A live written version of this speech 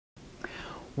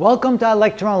Welcome to our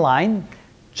lecture online.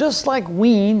 Just like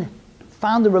Wien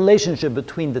found the relationship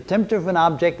between the temperature of an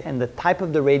object and the type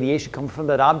of the radiation coming from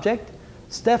that object,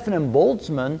 Stefan and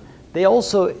Boltzmann, they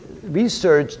also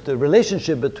researched the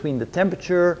relationship between the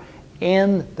temperature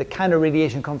and the kind of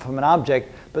radiation coming from an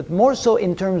object, but more so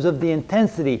in terms of the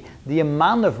intensity, the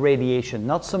amount of radiation,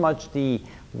 not so much the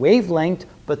wavelength,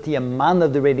 but the amount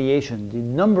of the radiation, the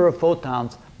number of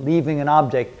photons leaving an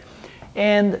object.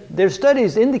 And their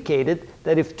studies indicated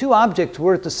that if two objects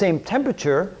were at the same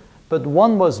temperature, but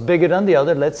one was bigger than the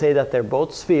other, let's say that they're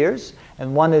both spheres,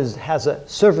 and one has a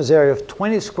surface area of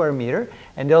 20 square meter,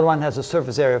 and the other one has a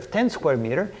surface area of 10 square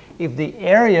meter, if the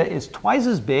area is twice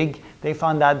as big, they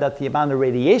found out that the amount of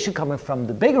radiation coming from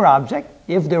the bigger object,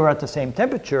 if they were at the same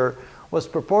temperature, was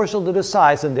proportional to the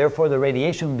size, and therefore the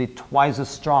radiation would be twice as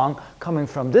strong coming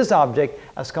from this object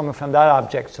as coming from that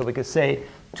object. So we could say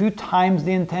 2 times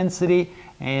the intensity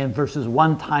and versus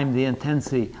 1 time the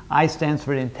intensity. I stands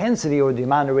for the intensity, or the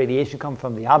amount of radiation coming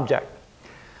from the object.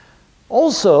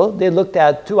 Also, they looked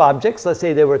at two objects. Let's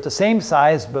say they were at the same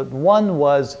size, but one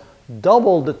was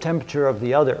double the temperature of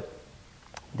the other.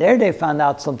 There they found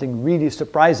out something really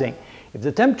surprising. If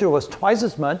the temperature was twice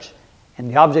as much and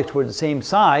the objects were the same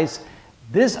size,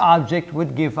 this object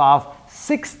would give off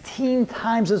 16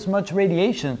 times as much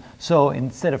radiation. So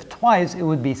instead of twice, it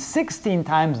would be 16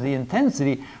 times the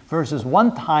intensity versus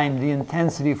 1 time the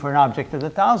intensity for an object at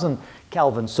 1000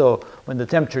 Kelvin. So when the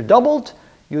temperature doubled,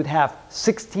 you'd have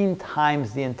 16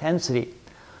 times the intensity.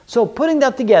 So putting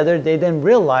that together, they then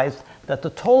realized that the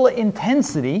total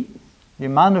intensity, the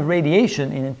amount of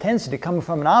radiation in intensity coming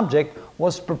from an object,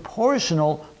 was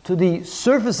proportional to the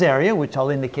surface area, which I'll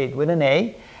indicate with an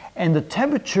A, and the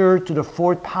temperature to the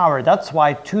 4th power. That's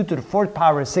why 2 to the 4th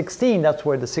power is 16. That's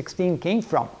where the 16 came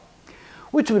from.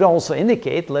 Which would also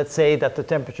indicate, let's say that the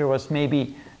temperature was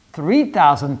maybe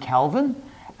 3000 Kelvin.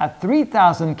 At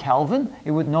 3000 Kelvin,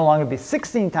 it would no longer be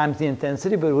 16 times the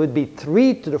intensity, but it would be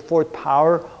 3 to the 4th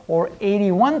power, or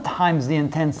 81 times the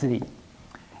intensity.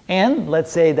 And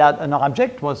let's say that an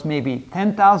object was maybe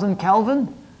 10,000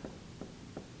 Kelvin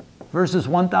versus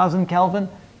 1000 Kelvin.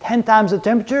 10 times the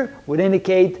temperature would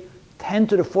indicate 10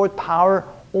 to the 4th power,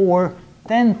 or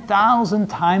 10,000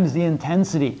 times the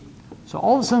intensity. So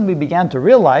all of a sudden we began to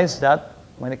realize that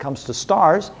when it comes to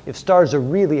stars, if stars are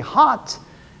really hot,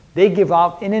 they give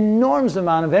off an enormous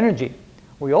amount of energy.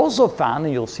 We also found,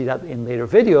 and you'll see that in later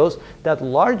videos, that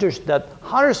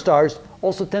hotter stars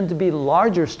also tend to be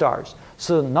larger stars.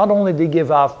 So not only do they give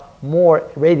off more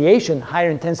radiation, higher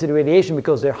intensity radiation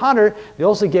because they're hotter, they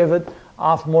also give it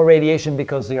off more radiation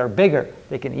because they are bigger.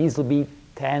 They can easily be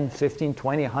 10, 15,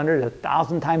 20, 100,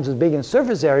 1,000 times as big in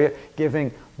surface area,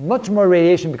 giving much more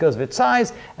radiation because of its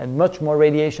size and much more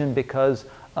radiation because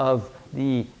of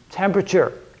the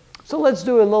temperature. So let's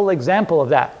do a little example of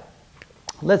that.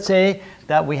 Let's say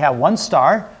that we have one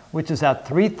star which is at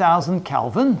 3000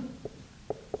 Kelvin,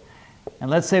 and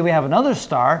let's say we have another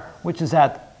star which is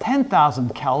at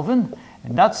 10,000 Kelvin,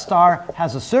 and that star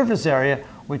has a surface area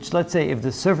which, let's say, if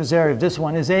the surface area of this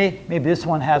one is A, maybe this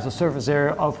one has a surface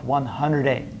area of 100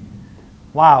 A.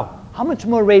 Wow, how much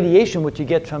more radiation would you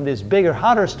get from this bigger,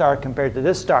 hotter star compared to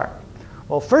this star?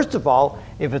 Well, first of all,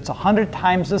 if it's 100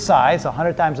 times the size,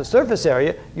 100 times the surface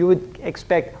area, you would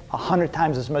expect 100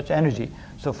 times as much energy.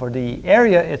 So for the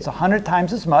area, it's 100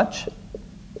 times as much.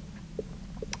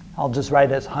 I'll just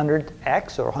write it as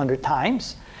 100x, or 100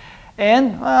 times.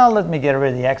 And, well, let me get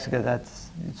rid of the x because that's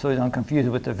so you don't confuse it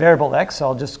with the variable x. So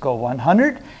I'll just go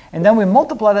 100. And then we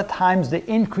multiply that times the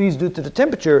increase due to the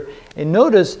temperature. And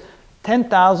notice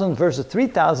 10,000 versus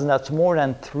 3,000, that's more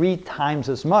than 3 times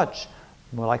as much.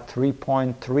 More like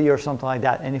 3.3 or something like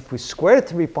that. And if we square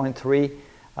 3.3,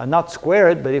 not square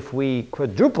it, but if we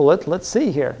quadruple it, let's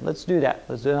see here. Let's do that.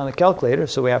 Let's do it on the calculator.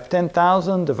 So we have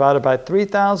 10,000 divided by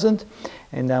 3,000.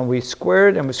 And then we square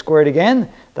it and we square it again.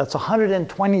 That's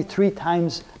 123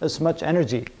 times as much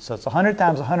energy. So it's 100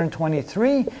 times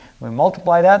 123. We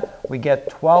multiply that, we get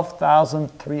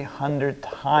 12,300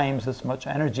 times as much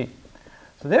energy.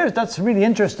 So that's really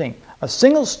interesting. A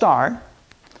single star,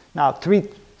 now 3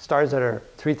 stars that are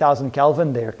 3000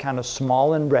 Kelvin, they're kind of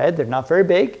small and red. They're not very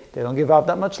big. They don't give off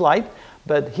that much light.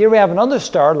 But here we have another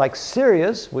star like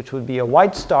Sirius, which would be a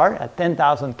white star at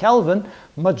 10,000 Kelvin,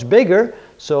 much bigger.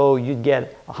 So you'd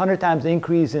get 100 times the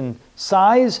increase in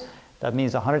size. That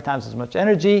means 100 times as much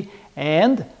energy.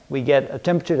 And we get a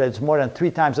temperature that's more than 3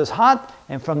 times as hot.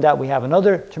 And from that, we have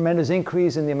another tremendous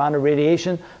increase in the amount of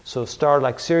radiation. So a star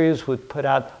like Sirius would put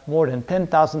out more than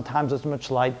 10,000 times as much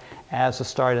light as a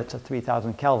star that's at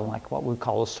 3000 Kelvin, like what we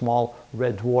call a small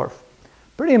red dwarf.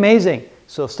 Pretty amazing.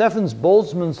 So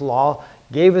Stefan-Boltzmann's law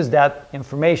gave us that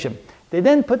information. They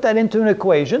then put that into an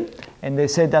equation, and they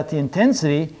said that the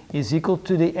intensity is equal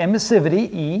to the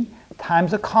emissivity, E,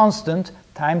 times a constant,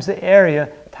 times the area,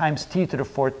 times T to the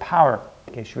 4th power,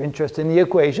 in case you're interested in the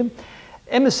equation.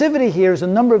 Emissivity here is a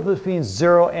number between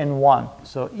 0 and 1.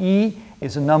 So E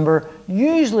is a number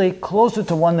usually closer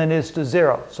to 1 than it is to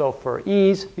 0. So for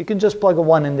E's, you can just plug a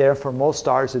 1 in there. For most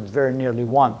stars, it's very nearly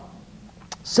 1.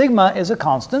 Sigma is a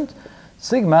constant,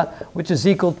 sigma, which is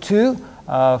equal to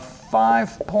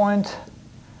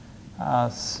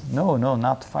 5.67.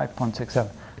 Not 5.67.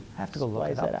 I have to go look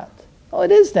it up. Oh,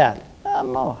 it is that.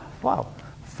 Oh, wow.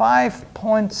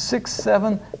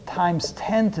 5.67 times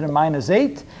 10 to the minus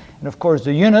 8. And of course,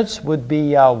 the units would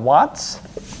be watts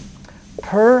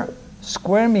per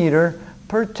square meter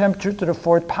per temperature to the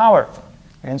 4th power.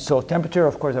 And so temperature,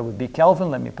 of course, that would be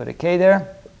Kelvin. Let me put a K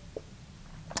there.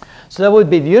 So that would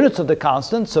be the units of the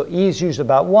constant. So E is usually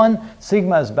about 1.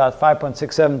 Sigma is about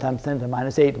 5.67 times 10 to the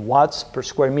minus 8 watts per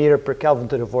square meter per Kelvin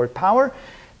to the 4th power.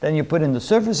 Then you put in the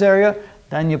surface area.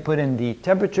 Then you put in the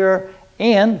temperature.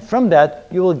 And from that,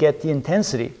 you will get the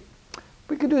intensity.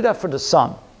 We could do that for the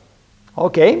sun.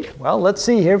 Okay, well, let's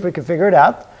see here if we can figure it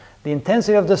out. The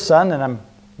intensity of the sun, and I'm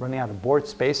running out of board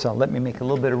space, so let me make a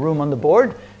little bit of room on the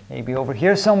board. Maybe over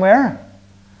here somewhere.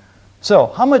 So,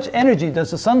 how much energy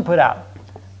does the sun put out?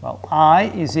 Well,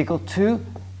 I is equal to,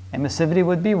 emissivity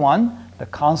would be 1. The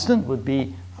constant would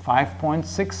be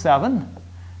 5.67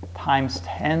 times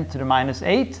 10 to the minus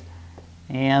 8.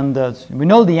 And we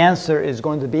know the answer is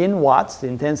going to be in watts. The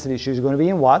intensity is usually going to be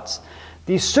in watts.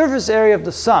 The surface area of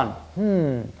the sun.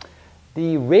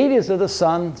 The radius of the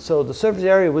sun, so the surface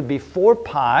area would be 4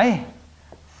 pi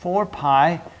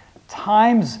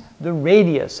times the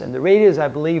radius. And the radius, I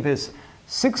believe, is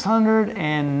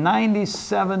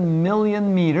 697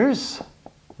 million meters.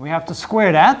 We have to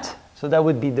square that. So that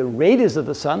would be the radius of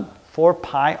the sun, 4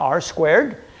 pi r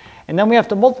squared. And then we have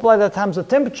to multiply that times the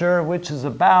temperature, which is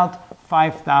about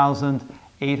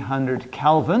 5,800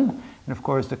 Kelvin. And of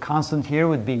course, the constant here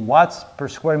would be watts per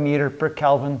square meter per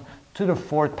Kelvin to the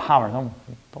 4th power.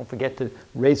 Don't forget to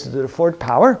raise it to the 4th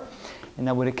power. And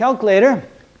then with a calculator,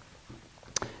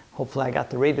 hopefully I got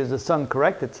the radius of the sun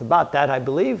correct. It's about that, I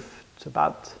believe. It's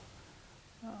about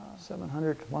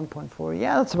 700, 1.4.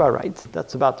 Yeah, that's about right.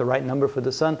 That's about the right number for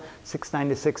the sun.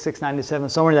 696, 697,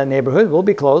 somewhere in that neighborhood. We'll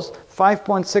be close.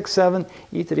 5.67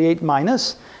 e to the 8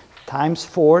 minus times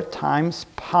 4 times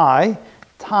pi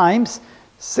times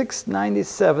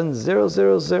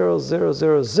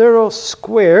 697,000,000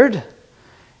 squared,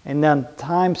 and then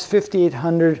times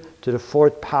 5,800 to the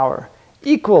 4th power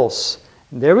equals,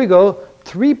 and there we go,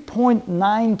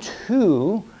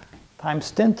 3.92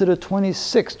 times 10 to the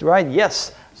 26th, right?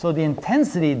 Yes. So the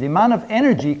intensity, the amount of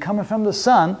energy coming from the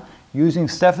sun using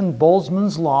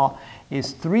Stefan-Boltzmann's law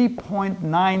is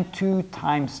 3.92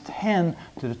 times 10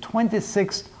 to the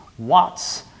 26th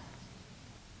watts.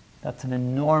 That's an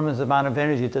enormous amount of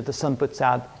energy that the sun puts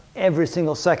out every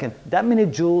single second. That many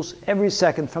joules every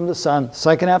second from the sun,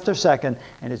 second after second,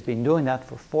 and it's been doing that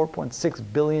for 4.6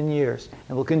 billion years.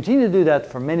 And will continue to do that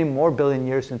for many more billion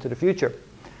years into the future.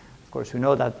 Of course, we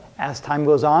know that as time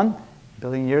goes on, a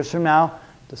billion years from now,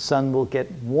 the sun will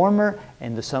get warmer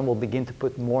and the sun will begin to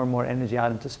put more and more energy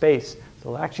out into space. So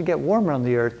it'll actually get warmer on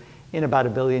the Earth in about a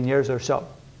billion years or so.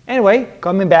 Anyway,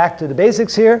 coming back to the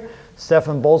basics here,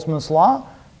 Stefan-Boltzmann's law.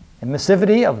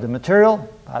 Emissivity of the material,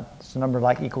 that's a number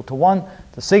like equal to 1.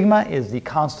 The sigma is the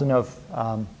constant of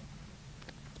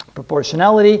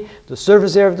proportionality. The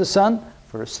surface area of the sun,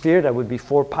 for a sphere, that would be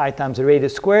 4 pi times the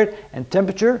radius squared. And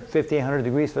temperature, 5,800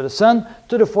 degrees for the sun,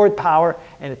 to the 4th power.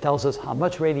 And it tells us how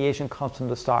much radiation comes from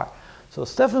the star. So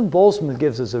Stefan-Boltzmann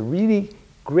gives us a really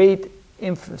great,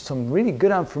 some really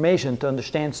good information to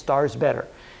understand stars better.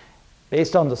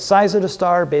 Based on the size of the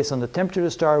star, based on the temperature of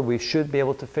the star, we should be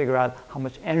able to figure out how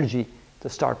much energy the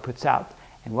star puts out.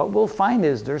 And what we'll find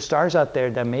is there are stars out there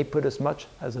that may put as much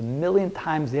as 1,000,000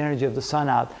 times the energy of the sun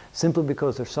out, simply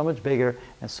because they're so much bigger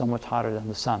and so much hotter than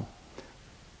the sun.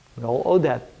 We all owe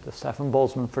that to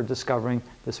Stefan-Boltzmann for discovering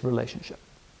this relationship.